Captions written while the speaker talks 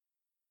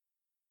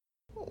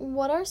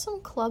what are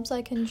some clubs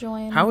I can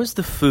join? How is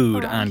the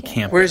food on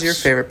campus? Where's your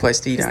favorite place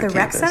to eat on campus? Is the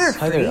rec center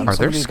free? Are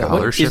there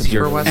scholarships What is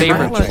your for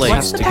favorite Western?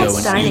 place to go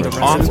and eat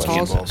off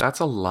campus? That's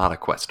a lot of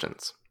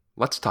questions.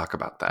 Let's talk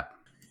about that.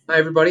 Hi,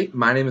 everybody.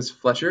 My name is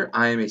Fletcher.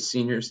 I am a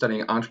senior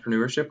studying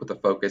entrepreneurship with a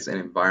focus in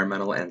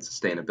environmental and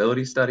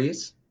sustainability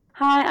studies.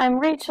 Hi, I'm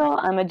Rachel.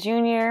 I'm a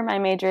junior. My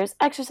major is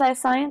exercise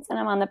science, and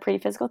I'm on the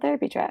pre-physical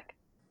therapy track.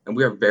 And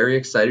we are very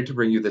excited to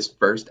bring you this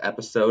first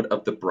episode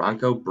of the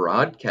Bronco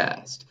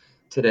broadcast.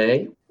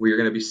 Today, we are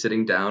going to be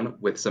sitting down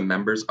with some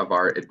members of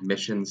our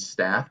admissions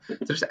staff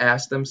to just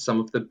ask them some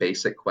of the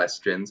basic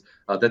questions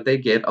that they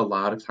get a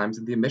lot of times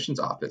in the admissions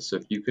office. So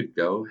if you could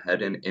go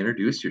ahead and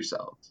introduce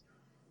yourselves.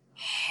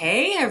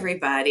 Hey,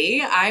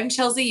 everybody. I'm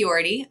Chelsea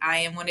Yordy. I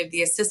am one of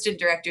the assistant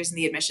directors in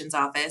the admissions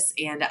office,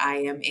 and I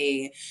am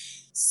a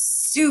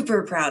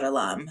super proud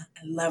alum.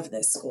 I love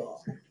this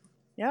school.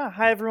 Yeah,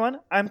 hi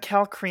everyone. I'm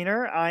Cal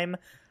Kreener. I'm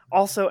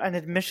also an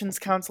admissions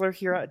counselor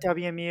here at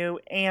WMU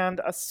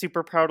and a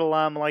super proud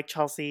alum like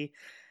Chelsea.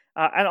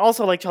 And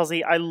also like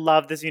Chelsea, I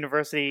love this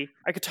university.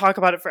 I could talk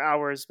about it for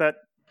hours, but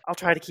I'll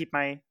try to keep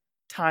my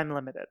time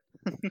limited.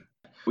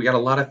 We got a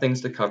lot of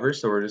things to cover,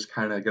 so we're just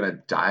kind of going to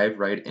dive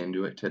right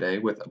into it today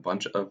with a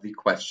bunch of the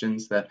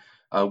questions that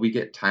we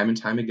get time and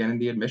time again in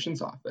the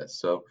admissions office.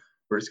 So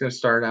we're just going to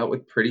start out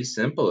with pretty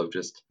simple of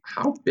just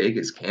how big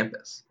is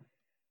campus?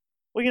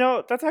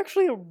 Well, that's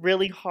actually a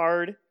really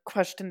hard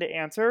question to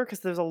answer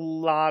because there's a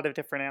lot of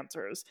different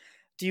answers.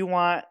 Do you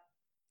want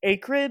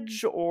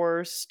acreage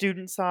or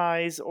student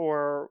size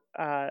or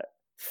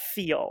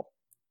feel?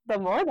 The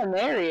more the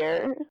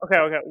merrier.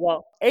 Okay.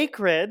 Well,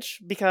 acreage,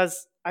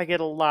 because I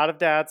get a lot of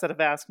dads that have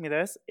asked me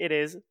this. It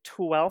is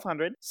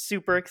 1,200.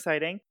 Super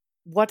exciting.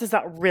 What does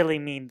that really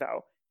mean,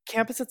 though?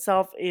 Campus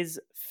itself is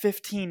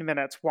 15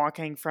 minutes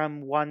walking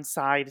from one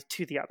side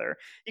to the other.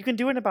 You can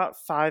do it in about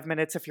 5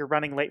 minutes if you're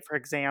running late for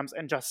exams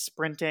and just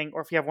sprinting,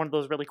 or if you have one of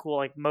those really cool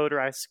like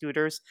motorized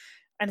scooters.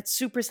 And it's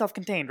super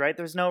self-contained, right?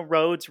 There's no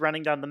roads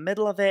running down the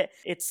middle of it.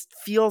 It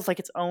feels like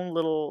its own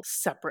little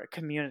separate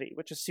community,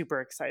 which is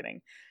super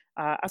exciting.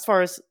 As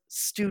far as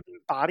student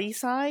body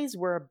size,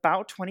 we're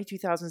about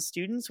 22,000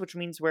 students, which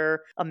means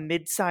we're a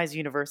mid-sized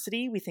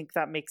university. We think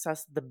that makes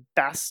us the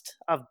best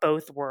of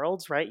both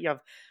worlds, right? You have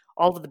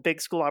all of the big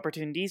school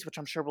opportunities, which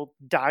I'm sure we'll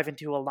dive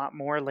into a lot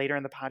more later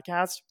in the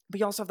podcast. But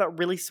you also have that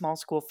really small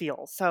school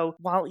feel. So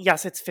while,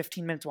 yes, it's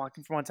 15 minutes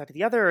walking from one side to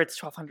the other,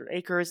 it's 1,200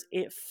 acres,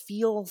 it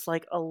feels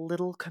like a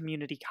little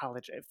community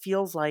college. It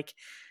feels like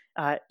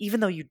even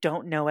though you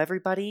don't know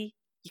everybody,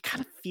 you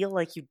kind of feel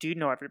like you do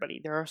know everybody.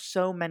 There are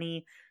so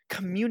many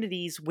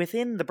communities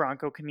within the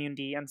Bronco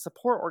community and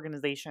support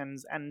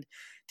organizations and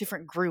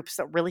different groups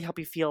that really help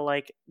you feel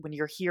like when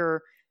you're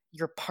here,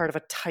 you're part of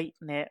a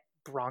tight-knit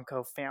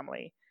Bronco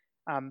family.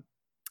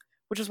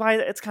 Which is why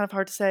it's kind of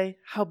hard to say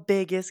how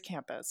big is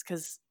campus,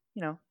 because,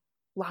 a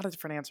lot of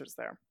different answers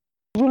there.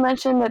 You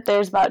mentioned that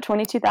there's about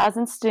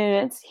 22,000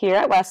 students here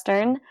at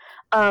Western.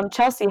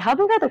 Chelsea, how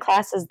big are the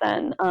classes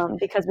then?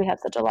 Because we have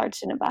such a large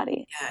student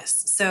body.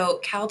 Yes. So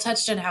Cal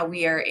touched on how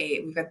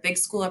we've got big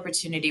school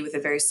opportunity with a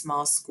very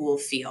small school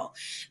feel.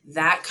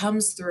 That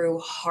comes through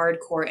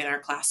hardcore in our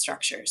class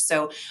structure.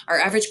 So our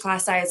average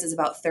class size is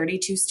about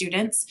 32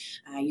 students.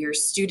 Your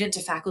student to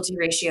faculty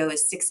ratio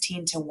is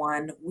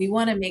 16:1. We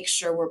want to make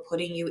sure we're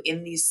putting you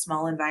in these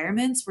small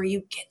environments where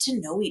you get to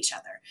know each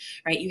other,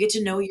 right? You get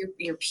to know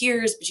your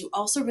peers, but you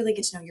also really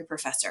get to know your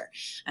professor.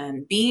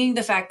 Being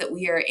the fact that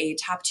we are a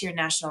top tier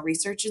national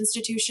research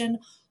institution,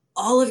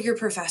 all of your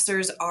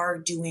professors are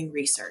doing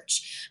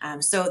research.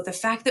 So the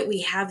fact that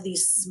we have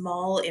these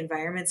small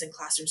environments and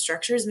classroom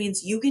structures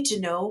means you get to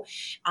know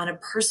on a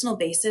personal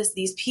basis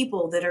these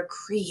people that are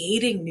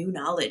creating new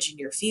knowledge in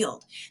your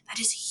field.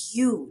 That is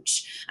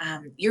huge.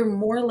 You're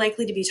more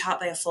likely to be taught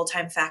by a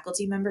full-time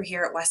faculty member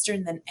here at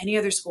Western than any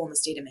other school in the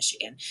state of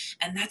Michigan.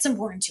 And that's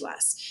important to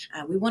us.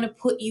 We want to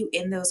put you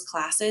in those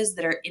classes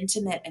that are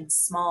intimate and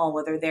small,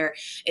 whether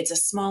it's a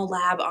small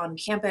lab on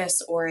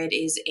campus or it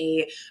is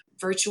a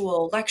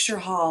virtual lecture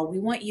hall. We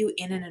want you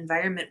in an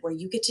environment where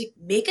you get to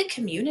make a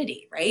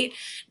community, right?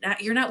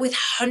 You're not with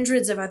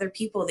hundreds of other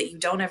people that you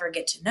don't ever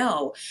get to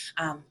know.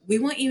 We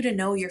want you to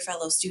know your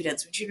fellow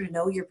students. We want you to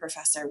know your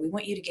professor. We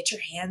want you to get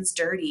your hands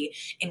dirty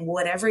in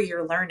whatever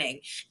you're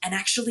learning and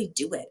actually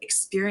do it,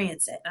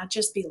 experience it, not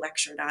just be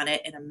lectured on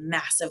it in a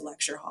massive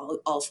lecture hall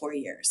all 4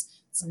 years.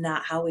 It's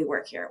not how we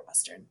work here at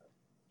Western.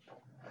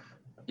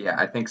 Yeah,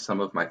 I think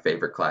some of my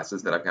favorite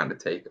classes that I've gotten to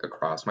take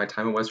across my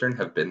time at Western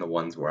have been the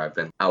ones where I've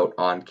been out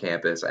on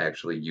campus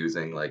actually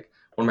using, one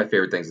of my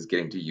favorite things is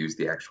getting to use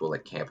the actual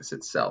campus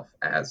itself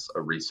as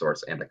a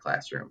resource and a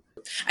classroom.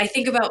 I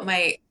think about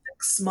the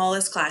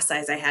smallest class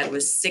size I had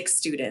was 6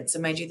 students.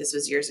 And mind you, this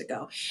was years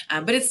ago,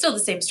 but it's still the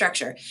same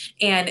structure.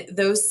 And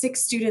those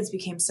 6 students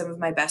became some of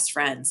my best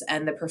friends.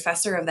 And the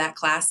professor of that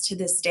class to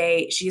this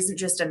day, she isn't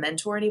just a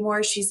mentor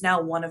anymore. She's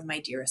now one of my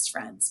dearest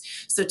friends.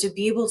 So to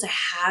be able to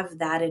have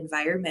that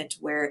environment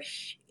where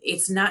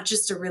it's not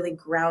just a really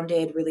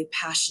grounded, really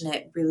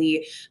passionate,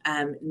 really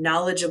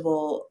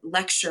knowledgeable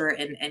lecture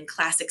and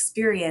class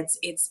experience,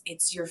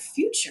 it's your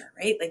future,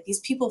 right? Like these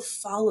people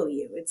follow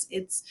you.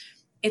 It's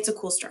a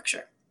cool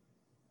structure.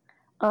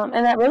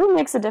 And that really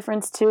makes a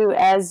difference too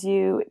as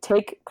you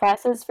take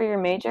classes for your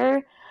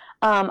major.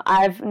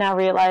 I've now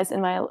realized in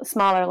my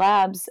smaller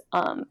labs,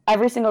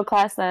 every single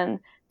class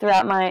then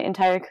throughout my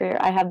entire career,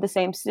 I have the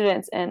same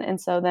students. And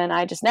so then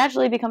I just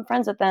naturally become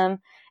friends with them.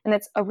 And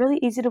it's really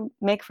easy to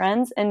make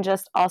friends and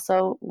just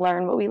also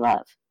learn what we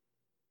love.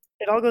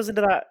 It all goes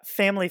into that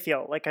family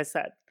feel, like I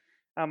said.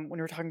 When we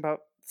were talking about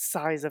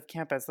size of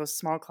campus, those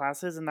small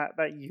classes and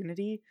that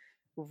unity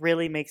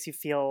really makes you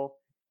feel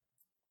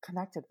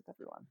connected with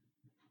everyone.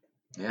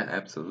 Yeah,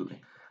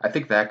 absolutely. I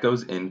think that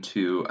goes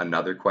into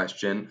another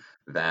question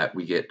that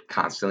we get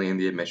constantly in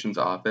the admissions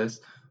office,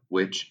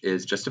 which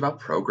is just about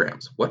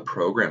programs. What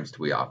programs do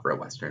we offer at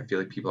Western? I feel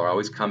like people are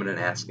always coming and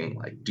asking,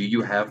 like, do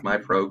you have my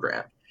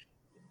program?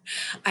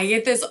 I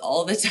get this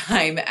all the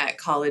time at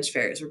college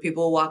fairs where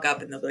people will walk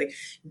up and they'll be like,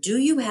 do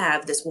you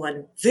have this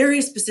one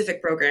very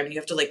specific program? And you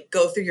have to like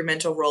go through your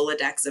mental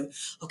Rolodex of,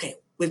 okay,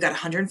 we've got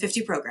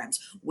 150 programs.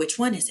 Which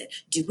one is it?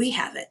 Do we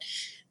have it?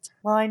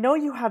 Well, I know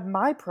you had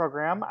my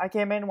program. I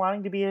came in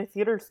wanting to be a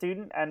theater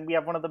student, and we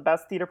have one of the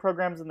best theater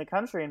programs in the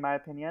country, in my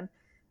opinion.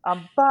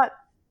 But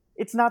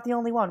it's not the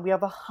only one. We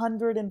have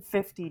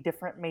 150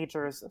 different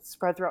majors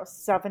spread throughout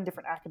 7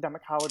 different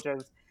academic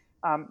colleges.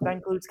 That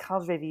includes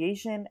College of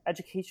Aviation,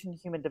 Education and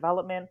Human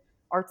Development,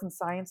 Arts and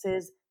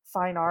Sciences,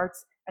 Fine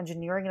Arts,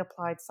 Engineering and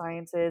Applied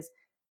Sciences,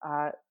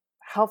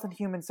 Health and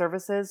Human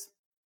Services,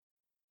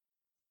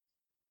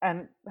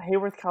 and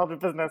Hayworth College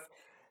of Business.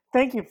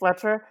 Thank you,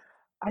 Fletcher.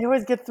 I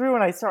always get through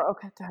and I start,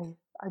 okay,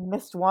 I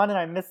missed one and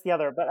I missed the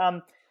other. But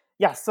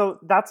yeah, so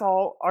that's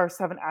all our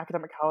 7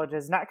 academic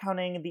colleges, not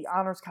counting the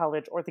Honors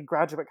College or the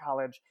Graduate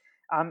College.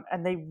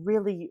 And they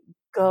really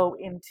go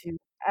into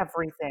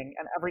everything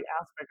and every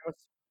aspect.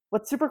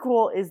 What's super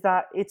cool is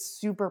that it's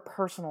super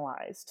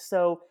personalized.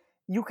 So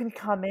you can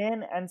come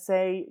in and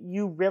say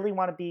you really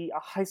want to be a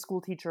high school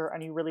teacher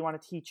and you really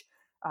want to teach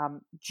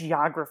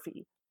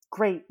geography.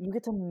 Great, you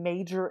get to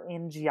major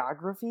in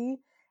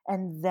geography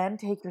and then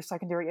take your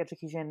secondary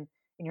education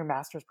in your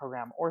master's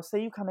program. Or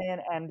say you come in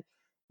and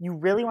you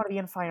really want to be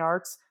in fine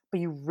arts,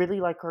 but you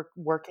really like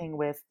working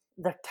with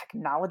the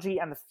technology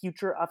and the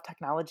future of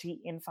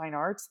technology in fine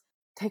arts,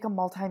 take a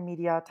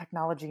multimedia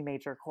technology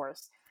major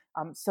course.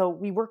 So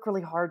we work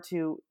really hard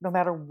to, no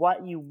matter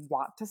what you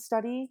want to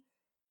study,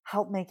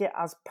 help make it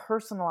as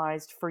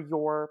personalized for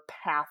your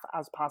path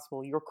as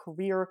possible, your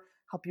career,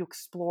 help you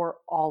explore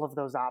all of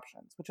those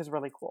options, which is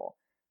really cool.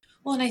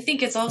 Well, and I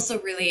think it's also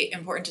really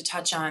important to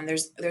touch on,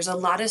 there's a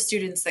lot of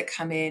students that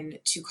come in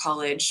to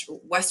college,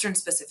 Western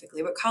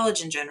specifically, but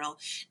college in general,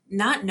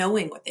 not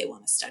knowing what they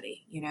want to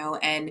study,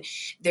 and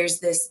there's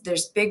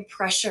big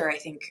pressure, I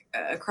think,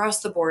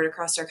 across the board,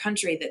 across our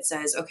country that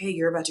says, okay,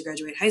 you're about to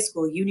graduate high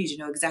school, you need to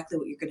know exactly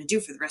what you're going to do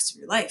for the rest of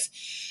your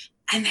life.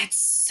 And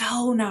that's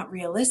so not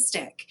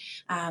realistic.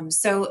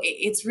 So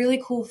it's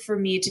really cool for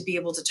me to be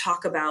able to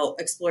talk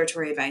about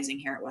exploratory advising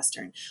here at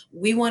Western.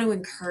 We want to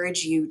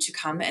encourage you to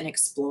come and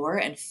explore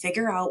and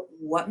figure out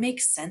what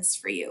makes sense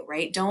for you,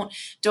 right? Don't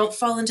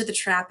fall into the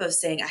trap of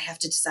saying, I have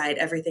to decide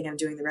everything I'm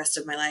doing the rest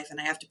of my life and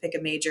I have to pick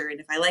a major. And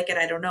if I like it,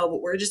 I don't know,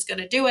 but we're just going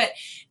to do it.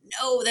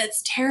 No,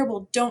 that's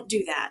terrible. Don't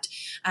do that.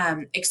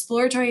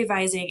 Exploratory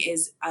advising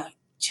is a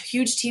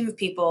huge team of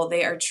people.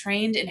 They are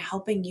trained in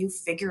helping you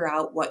figure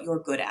out what you're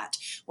good at,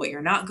 what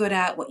you're not good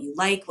at, what you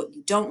like, what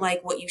you don't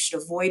like, what you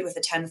should avoid with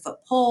a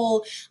 10-foot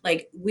pole.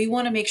 Like, we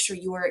want to make sure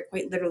you are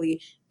quite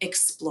literally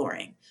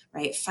exploring,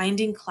 right?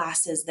 Finding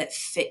classes that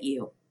fit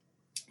you.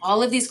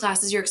 All of these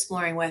classes you're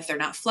exploring with, they're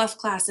not fluff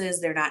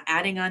classes. They're not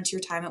adding on to your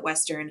time at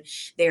Western.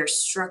 They are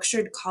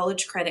structured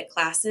college credit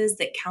classes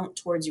that count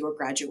towards your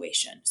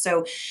graduation.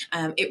 So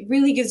it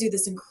really gives you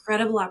this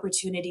incredible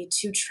opportunity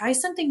to try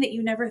something that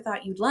you never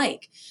thought you'd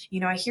like.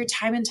 I hear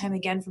time and time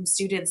again from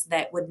students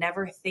that would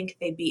never think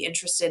they'd be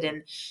interested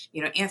in,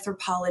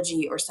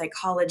 anthropology or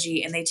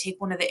psychology, and they take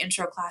one of the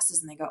intro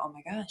classes and they go, oh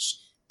my gosh,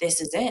 this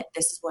is it.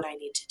 This is what I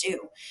need to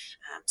do.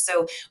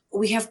 So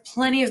we have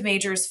plenty of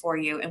majors for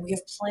you, and we have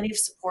plenty of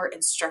support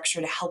and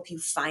structure to help you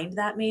find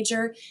that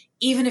major,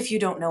 even if you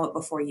don't know it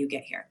before you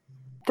get here.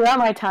 Throughout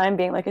my time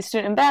being like a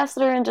student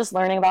ambassador and just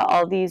learning about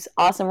all these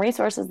awesome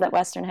resources that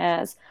Western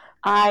has,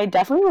 I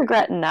definitely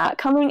regret not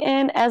coming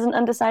in as an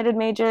undecided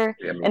major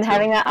and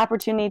having that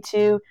opportunity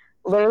to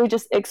literally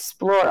just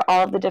explore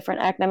all of the different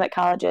academic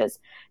colleges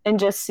and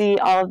just see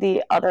all of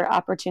the other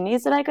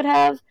opportunities that I could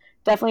have.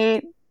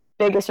 Definitely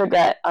biggest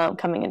regret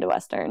coming into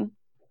Western.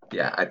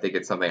 Yeah, I think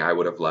it's something I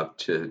would have loved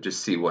to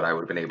just see what I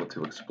would have been able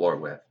to explore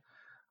with.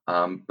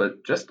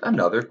 But just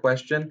another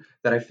question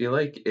that I feel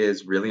like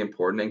is really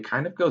important and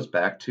kind of goes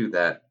back to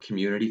that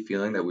community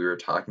feeling that we were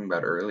talking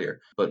about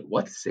earlier. But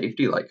what's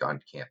safety like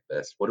on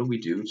campus? What do we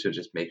do to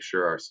just make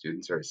sure our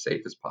students are as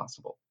safe as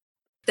possible?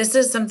 This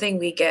is something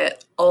we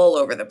get all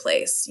over the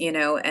place,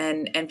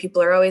 and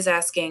people are always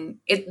asking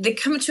it. They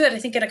come to it, I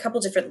think, in a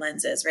couple different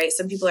lenses, right?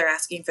 Some people are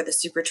asking for the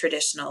super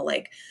traditional,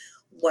 like,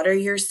 what are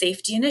your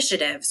safety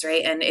initiatives,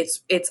 right? And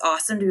it's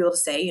awesome to be able to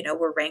say,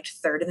 we're ranked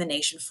third in the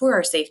nation for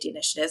our safety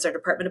initiatives. Our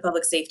Department of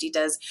Public Safety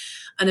does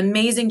an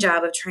amazing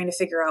job of trying to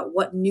figure out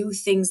what new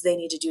things they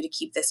need to do to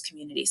keep this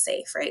community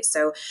safe, right?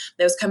 So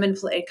those come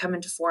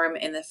into form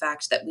in the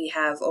fact that we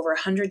have over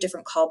 100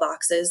 different call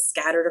boxes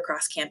scattered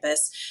across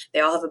campus. They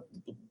all have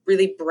a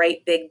really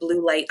bright, big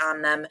blue light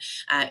on them.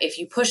 If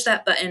you push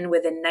that button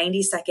within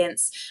 90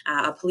 seconds,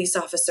 a police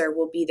officer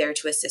will be there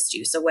to assist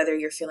you. So whether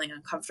you're feeling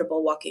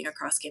uncomfortable walking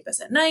across campus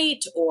at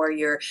night, or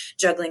you're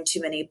juggling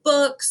too many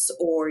books,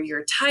 or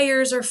your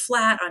tires are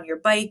flat on your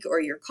bike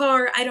or your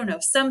car, I don't know,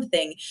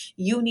 something,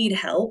 you need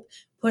help,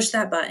 push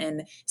that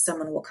button,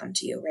 someone will come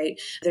to you, right?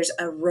 There's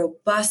a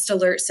robust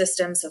alert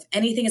system. So if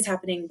anything is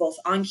happening both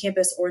on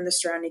campus or in the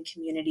surrounding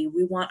community,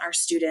 we want our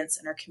students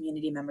and our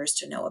community members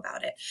to know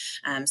about it.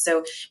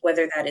 So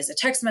whether that is a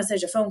text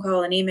message, a phone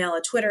call, an email,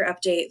 a Twitter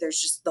update,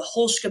 there's just the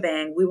whole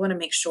shebang. We want to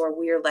make sure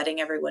we are letting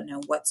everyone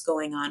know what's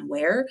going on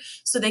where,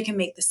 so they can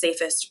make the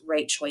safest,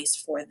 right choice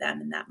for them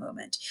in that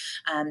moment.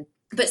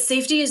 But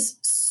safety is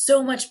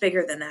so much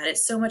bigger than that.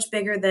 It's so much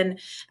bigger than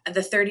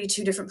the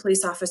 32 different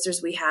police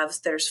officers we have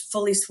that are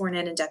fully sworn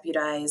in and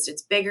deputized.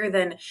 It's bigger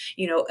than,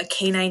 a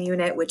canine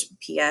unit, which,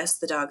 P.S.,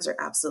 the dogs are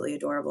absolutely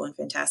adorable and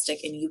fantastic,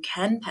 and you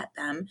can pet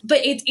them. But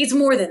it's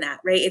more than that,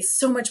 right? It's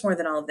so much more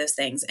than all of those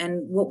things.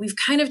 And what we've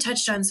kind of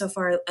touched on so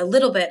far a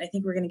little bit, I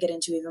think we're going to get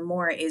into even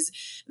more, is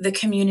the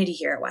community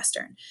here at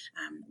Western.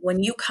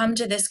 When you come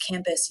to this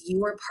campus,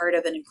 you are part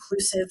of an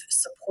inclusive,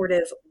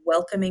 supportive,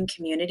 welcoming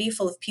community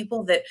full of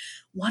people that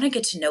want to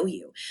get to know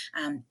you.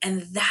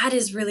 And that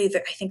is really,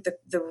 I think,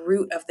 the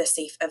root of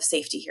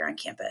safety here on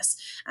campus.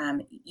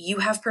 You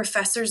have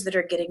professors that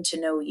are getting to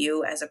know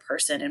you as a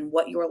person and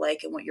what you're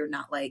like and what you're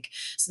not like,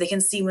 so they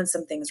can see when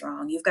something's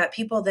wrong. You've got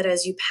people that,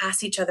 as you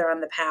pass each other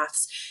on the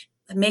paths,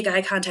 make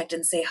eye contact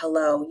and say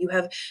hello. You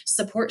have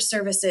support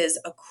services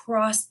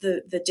across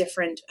the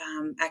different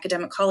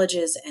academic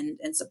colleges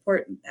and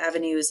support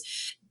avenues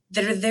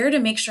that are there to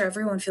make sure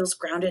everyone feels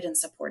grounded and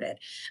supported.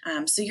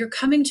 So you're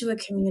coming to a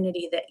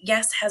community that,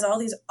 yes, has all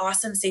these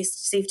awesome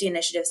safety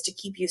initiatives to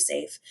keep you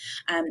safe,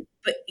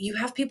 but you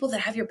have people that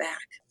have your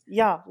back.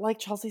 Yeah, like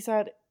Chelsea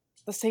said,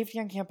 the safety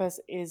on campus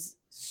is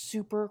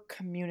super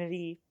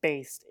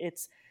community-based.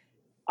 It's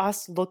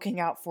us looking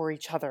out for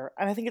each other.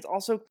 And I think it's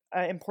also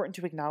important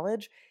to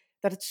acknowledge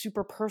that it's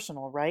super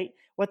personal, right?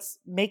 What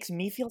makes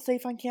me feel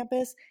safe on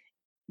campus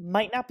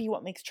might not be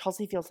what makes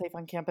Chelsea feel safe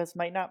on campus,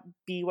 might not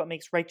be what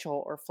makes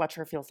Rachel or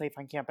Fletcher feel safe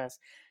on campus.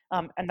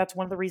 And that's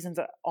one of the reasons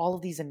that all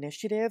of these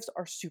initiatives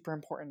are super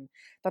important,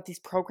 that these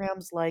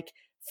programs like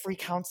free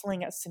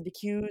counseling at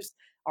Syndicus,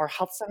 our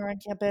health center on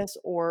campus,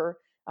 or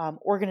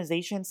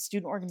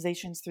student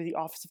organizations through the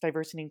Office of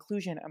Diversity and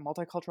Inclusion and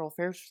Multicultural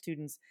Affairs for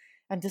Students,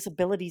 and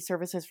disability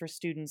services for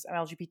students and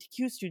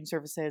LGBTQ student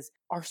services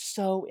are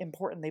so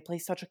important. They play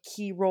such a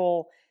key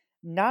role,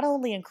 not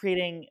only in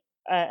creating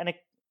an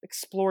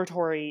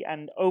exploratory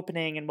and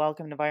opening and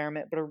welcome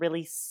environment, but a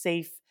really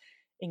safe,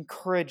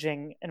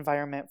 encouraging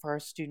environment for our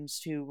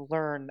students to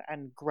learn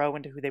and grow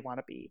into who they want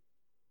to be.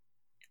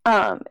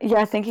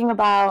 Thinking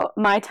about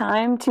my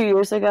time 2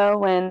 years ago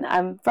when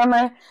I'm from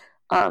a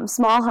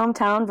small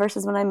hometown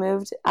versus when I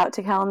moved out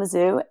to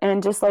Kalamazoo,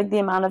 and just like the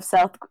amount of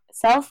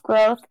self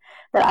growth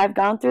that I've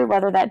gone through,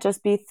 whether that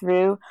just be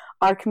through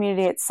our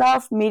community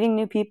itself, meeting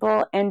new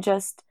people, and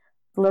just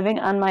living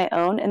on my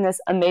own in this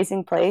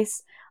amazing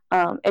place.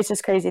 It's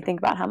just crazy to think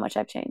about how much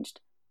I've changed.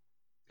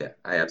 Yeah,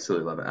 I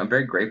absolutely love it. I'm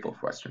very grateful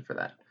for Western for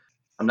that.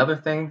 Another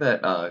thing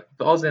that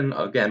falls in,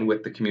 again,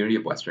 with the community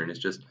of Western is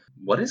just,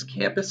 what is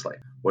campus like?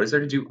 What is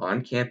there to do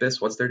on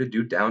campus? What's there to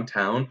do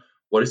downtown?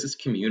 What is this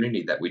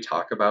community that we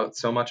talk about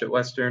so much at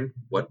Western?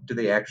 What do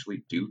they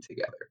actually do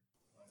together?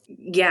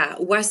 Yeah,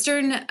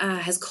 Western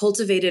has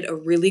cultivated a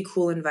really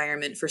cool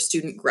environment for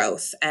student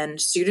growth.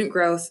 And student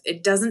growth,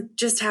 it doesn't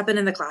just happen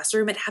in the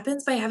classroom. It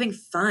happens by having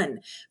fun,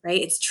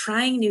 right? It's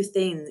trying new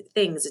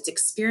things. It's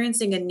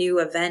experiencing a new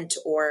event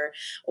or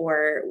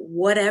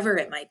whatever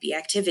it might be,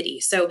 activity.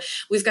 So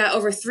we've got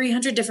over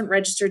 300 different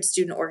registered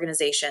student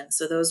organizations.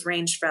 So those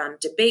range from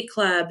debate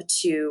club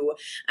to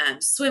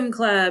swim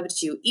club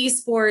to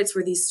esports,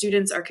 where these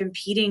students are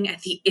competing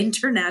at the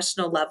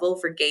international level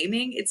for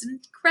gaming. It's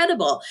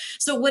incredible.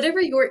 So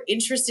whatever you're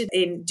interested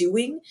in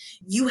doing,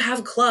 you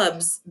have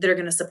clubs that are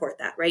going to support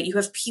that, right? You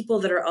have people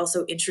that are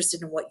also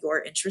interested in what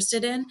you're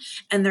interested in,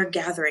 and they're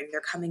gathering,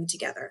 they're coming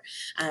together.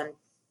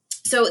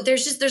 So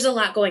there's a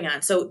lot going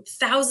on. So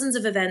thousands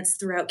of events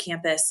throughout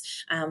campus.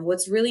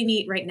 What's really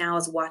neat right now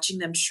is watching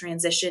them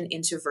transition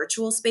into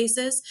virtual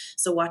spaces.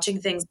 So watching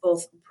things,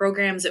 both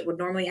programs that would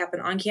normally happen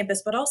on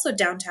campus, but also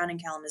downtown in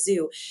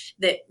Kalamazoo,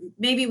 that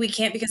maybe we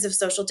can't because of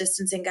social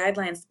distancing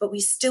guidelines, but we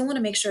still want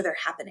to make sure they're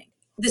happening.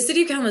 The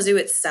city of Kalamazoo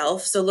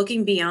itself, so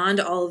looking beyond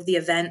all of the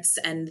events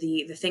and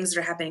the things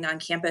that are happening on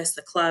campus,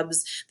 the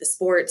clubs, the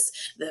sports,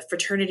 the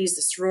fraternities,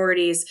 the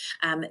sororities,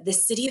 the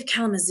city of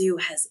Kalamazoo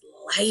has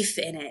life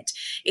in it.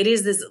 It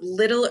is this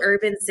little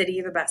urban city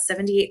of about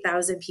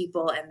 78,000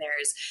 people, and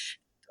there's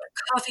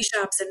coffee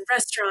shops and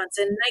restaurants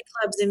and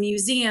nightclubs and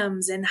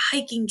museums and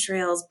hiking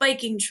trails,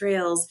 biking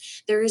trails.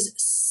 There is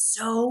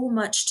so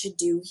much to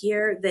do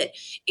here that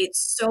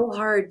it's so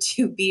hard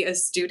to be a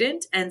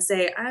student and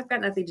say, I've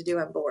got nothing to do,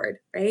 I'm bored,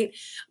 right?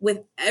 With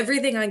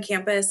everything on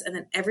campus and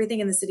then everything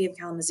in the city of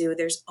Kalamazoo,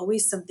 there's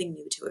always something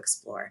new to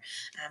explore.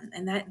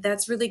 And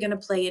that's really going to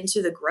play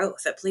into the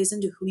growth. That plays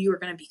into who you are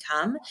going to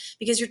become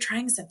because you're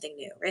trying something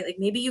new, right? Like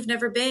maybe you've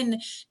never been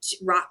to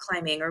rock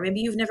climbing, or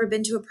maybe you've never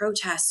been to a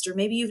protest, or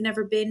maybe you've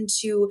never been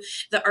to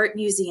the art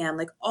museum.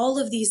 Like all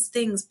of these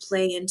things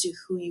play into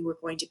who you were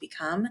going to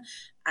become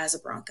as a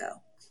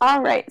Bronco.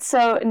 All right,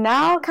 so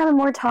now kind of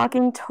more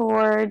talking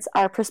towards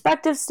our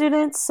prospective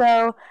students.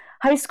 So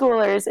high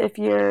schoolers, if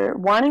you're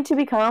wanting to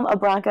become a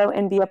Bronco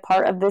and be a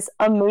part of this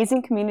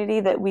amazing community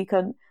that we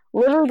could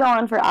literally go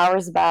on for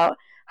hours about,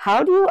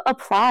 how do you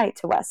apply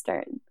to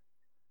Western?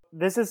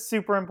 This is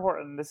super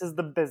important. This is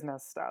the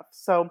business stuff.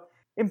 So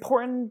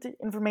important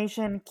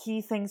information,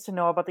 key things to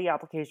know about the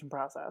application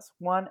process.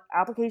 One,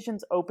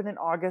 applications open in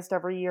August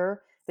every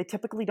year. They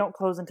typically don't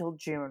close until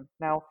June.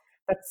 Now,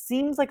 that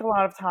seems like a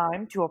lot of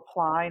time to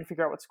apply and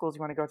figure out what schools you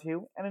want to go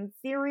to. And in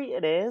theory,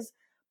 it is.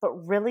 But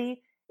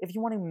really, if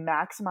you want to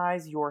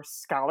maximize your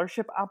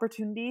scholarship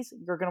opportunities,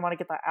 you're going to want to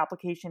get that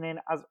application in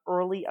as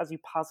early as you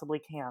possibly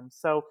can.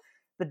 So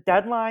the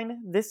deadline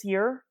this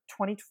year,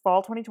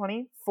 fall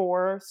 2020,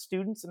 for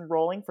students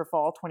enrolling for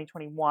fall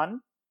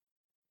 2021,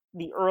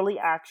 the early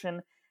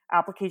action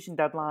application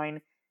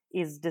deadline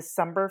is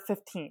December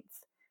 15th.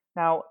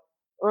 Now,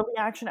 early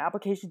action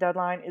application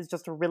deadline is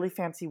just a really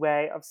fancy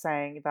way of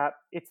saying that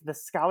it's the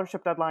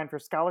scholarship deadline for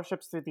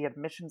scholarships through the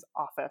admissions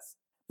office.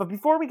 But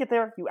before we get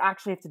there, you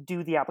actually have to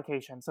do the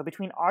application. So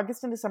between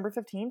August and December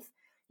 15th,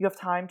 you have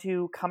time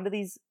to come to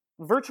these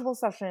virtual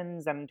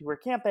sessions and tour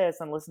campus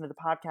and listen to the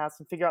podcast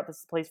and figure out this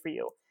is the place for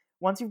you.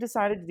 Once you've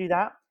decided to do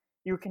that,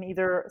 you can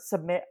either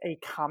submit a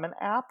common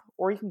app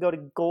or you can go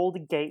to Gold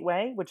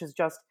Gateway, which is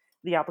just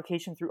the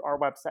application through our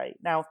website.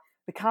 Now,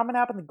 the Common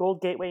App and the Gold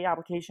Gateway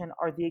application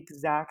are the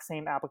exact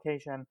same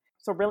application.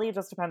 So really it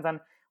just depends on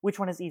which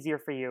one is easier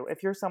for you.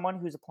 If you're someone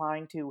who's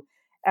applying to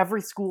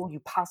every school you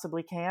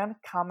possibly can,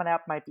 Common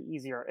App might be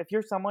easier. If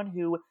you're someone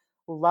who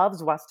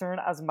loves Western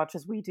as much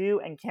as we do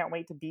and can't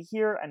wait to be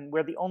here and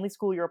we're the only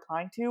school you're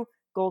applying to,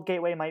 Gold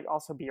Gateway might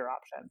also be your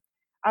option.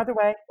 Either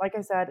way, like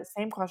I said,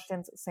 same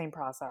questions, same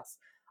process.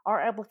 Our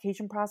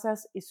application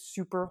process is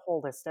super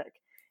holistic.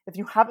 If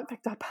you haven't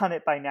picked up on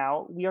it by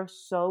now, we are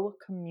so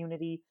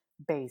community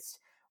based.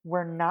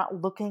 We're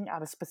not looking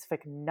at a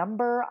specific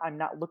number. I'm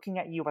not looking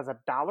at you as a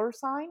dollar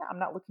sign. I'm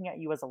not looking at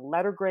you as a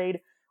letter grade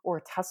or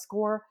a test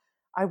score.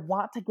 I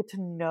want to get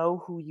to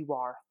know who you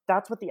are.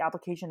 That's what the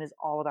application is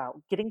all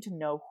about. Getting to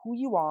know who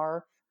you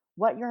are,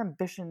 what your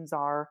ambitions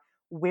are,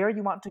 where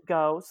you want to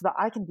go, so that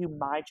I can do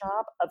my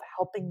job of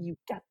helping you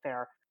get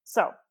there.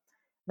 So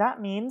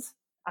that means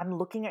I'm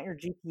looking at your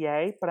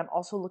GPA, but I'm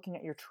also looking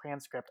at your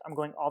transcript. I'm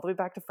going all the way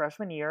back to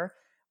freshman year,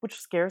 which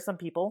scares some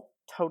people.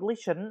 Totally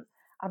shouldn't.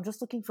 I'm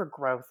just looking for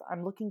growth.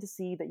 I'm looking to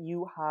see that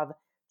you have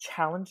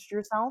challenged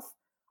yourself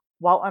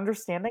while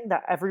understanding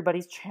that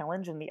everybody's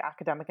challenge in the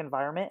academic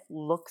environment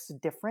looks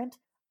different.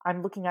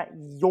 I'm looking at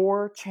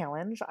your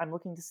challenge. I'm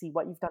looking to see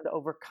what you've done to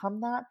overcome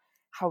that,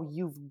 how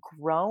you've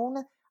grown.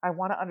 I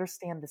want to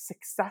understand the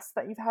success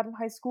that you've had in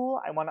high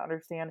school. I want to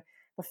understand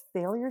the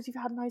failures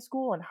you've had in high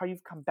school and how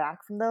you've come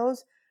back from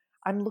those.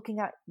 I'm looking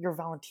at your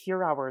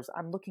volunteer hours.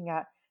 I'm looking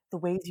at the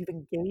ways you've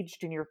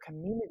engaged in your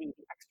community,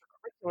 the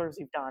extracurriculars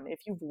you've done, if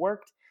you've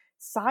worked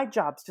side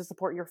jobs to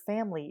support your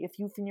family, if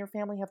you and your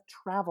family have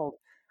traveled.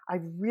 I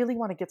really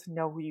want to get to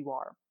know who you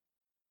are.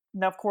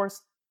 Now, of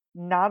course,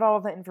 not all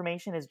of that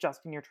information is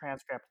just in your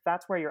transcript.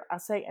 That's where your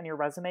essay and your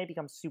resume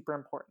become super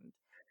important.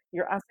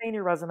 Your essay and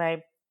your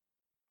resume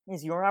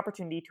is your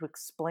opportunity to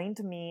explain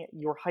to me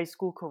your high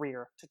school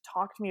career, to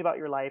talk to me about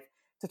your life,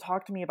 to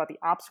talk to me about the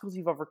obstacles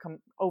you've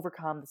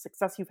overcome, the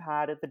success you've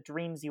had, the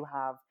dreams you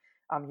have,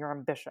 your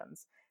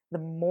ambitions. The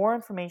more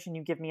information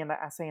you give me in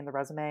the essay and the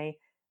resume,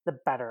 the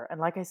better. And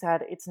like I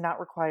said, it's not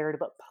required,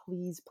 but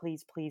please,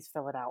 please, please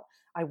fill it out.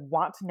 I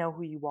want to know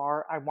who you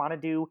are. I want to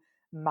do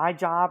my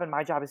job, and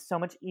my job is so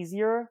much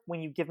easier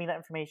when you give me that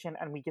information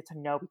and we get to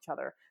know each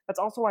other. That's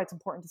also why it's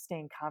important to stay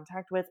in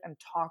contact with and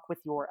talk with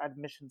your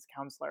admissions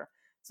counselor.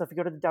 So if you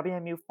go to the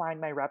WMU Find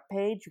My Rep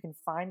page, you can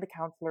find the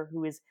counselor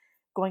who is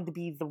going to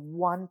be the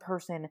one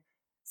person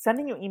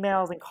sending you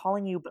emails and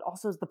calling you, but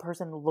also is the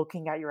person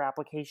looking at your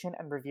application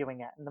and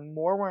reviewing it. And the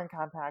more we're in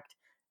contact,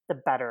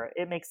 the better.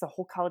 It makes the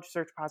whole college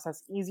search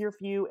process easier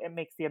for you. It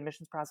makes the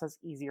admissions process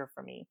easier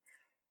for me.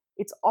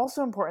 It's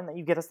also important that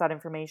you get us that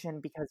information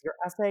because your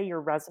essay,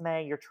 your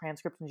resume, your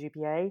transcript, and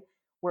GPA,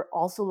 we're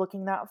also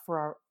looking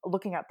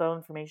at the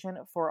information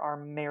for our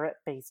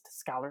merit-based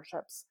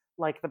scholarships,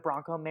 like the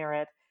Bronco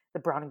Merit, the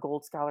Brown and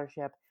Gold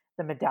Scholarship,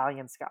 the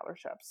Medallion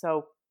Scholarship.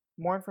 So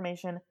more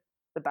information,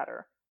 the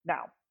better.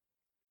 Now,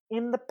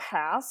 in the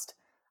past,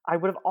 I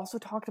would have also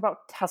talked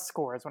about test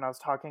scores when I was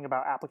talking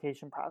about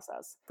application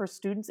process. For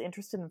students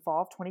interested in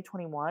fall of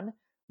 2021,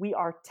 we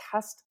are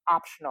test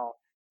optional.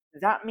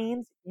 That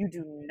means you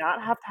do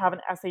not have to have an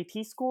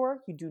SAT score.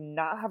 You do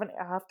not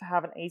have to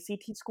have an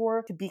ACT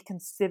score to be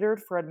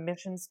considered for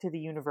admissions to the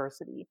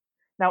university.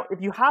 Now,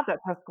 if you have that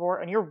test score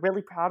and you're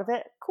really proud of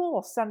it,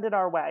 cool, send it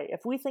our way.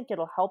 If we think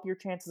it'll help your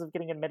chances of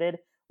getting admitted,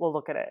 we'll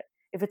look at it.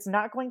 If it's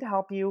not going to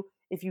help you,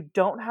 if you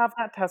don't have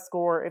that test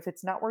score, if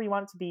it's not where you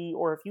want it to be,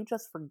 or if you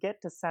just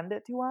forget to send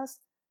it to us,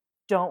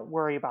 don't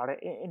worry about it.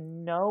 It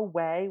in no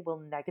way will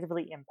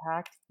negatively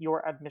impact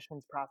your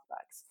admissions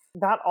prospects.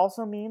 That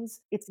also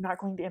means it's not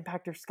going to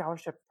impact your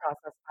scholarship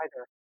process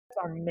either.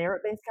 Our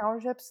merit-based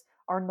scholarships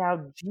are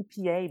now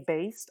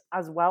GPA-based,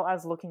 as well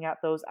as looking at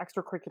those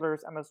extracurriculars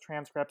and those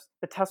transcripts.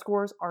 The test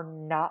scores are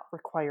not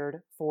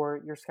required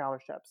for your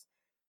scholarships,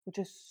 which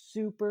is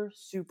super,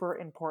 super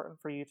important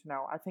for you to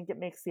know. I think it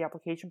makes the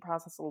application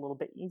process a little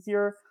bit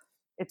easier.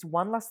 It's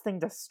one less thing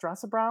to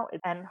stress about,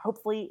 and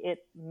hopefully it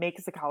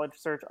makes the college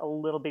search a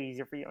little bit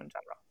easier for you in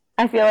general.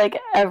 I feel like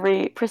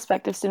every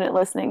prospective student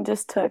listening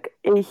just took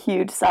a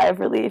huge sigh of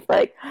relief.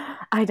 Like,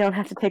 I don't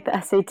have to take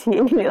the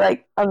SAT.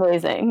 Like,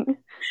 amazing.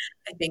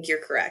 I think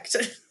you're correct.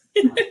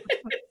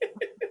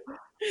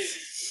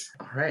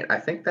 All right, I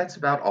think that's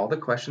about all the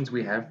questions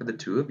we have for the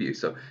two of you.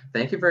 So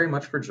thank you very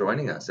much for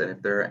joining us. And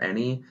if there are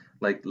any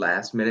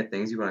last minute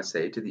things you want to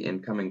say to the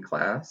incoming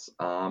class,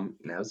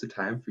 now's the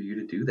time for you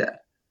to do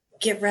that.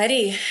 Get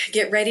ready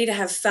to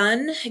have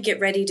fun, get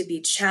ready to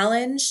be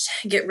challenged,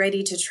 get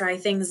ready to try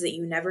things that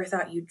you never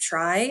thought you'd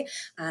try,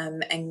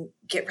 and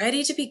get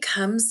ready to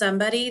become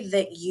somebody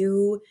that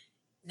you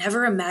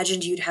never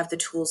imagined you'd have the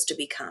tools to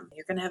become.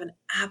 You're going to have an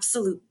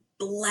absolute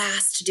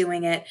blast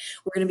doing it.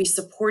 We're going to be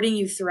supporting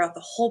you throughout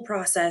the whole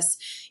process.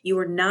 You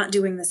are not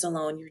doing this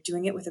alone. You're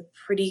doing it with a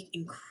pretty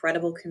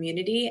incredible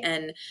community,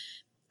 and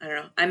I don't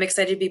know, I'm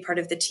excited to be part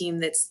of the team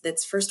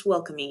that's first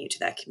welcoming you to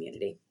that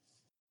community.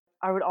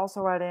 I would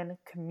also add in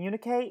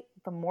communicate.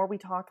 The more we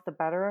talk, the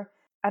better.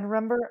 And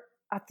remember,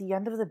 at the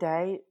end of the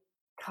day,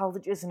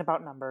 college isn't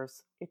about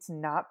numbers. It's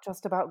not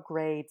just about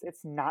grades.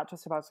 It's not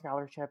just about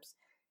scholarships.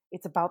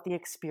 It's about the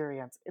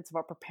experience. It's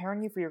about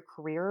preparing you for your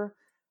career,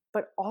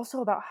 but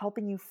also about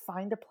helping you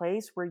find a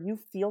place where you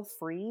feel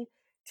free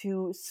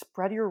to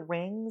spread your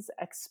wings,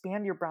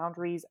 expand your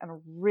boundaries,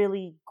 and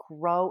really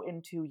grow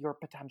into your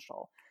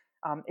potential.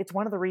 It's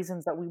one of the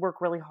reasons that we work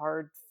really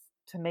hard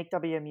to make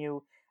WMU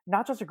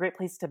not just a great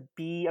place to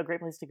be, a great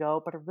place to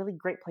go, but a really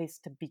great place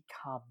to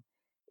become.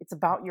 It's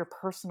about your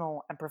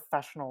personal and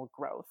professional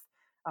growth.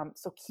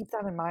 So keep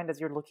that in mind as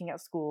you're looking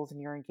at schools and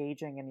you're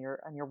engaging and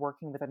you're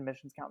working with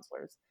admissions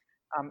counselors,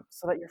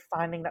 so that you're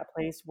finding that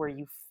place where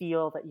you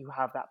feel that you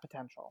have that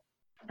potential.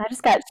 I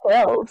just got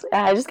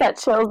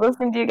chills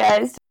listening to you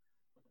guys.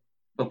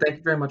 Well, thank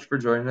you very much for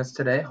joining us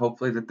today.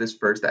 Hopefully that this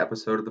first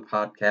episode of the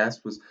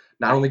podcast was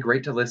not only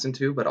great to listen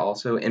to, but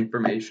also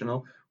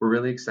informational. We're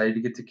really excited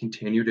to get to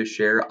continue to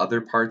share other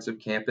parts of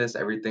campus,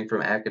 everything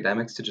from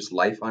academics to just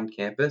life on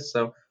campus.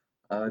 So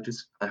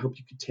I hope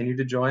you continue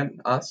to join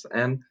us,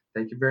 and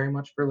thank you very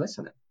much for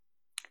listening.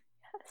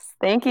 Yes,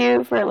 thank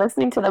you for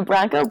listening to the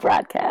Bronco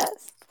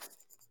broadcast.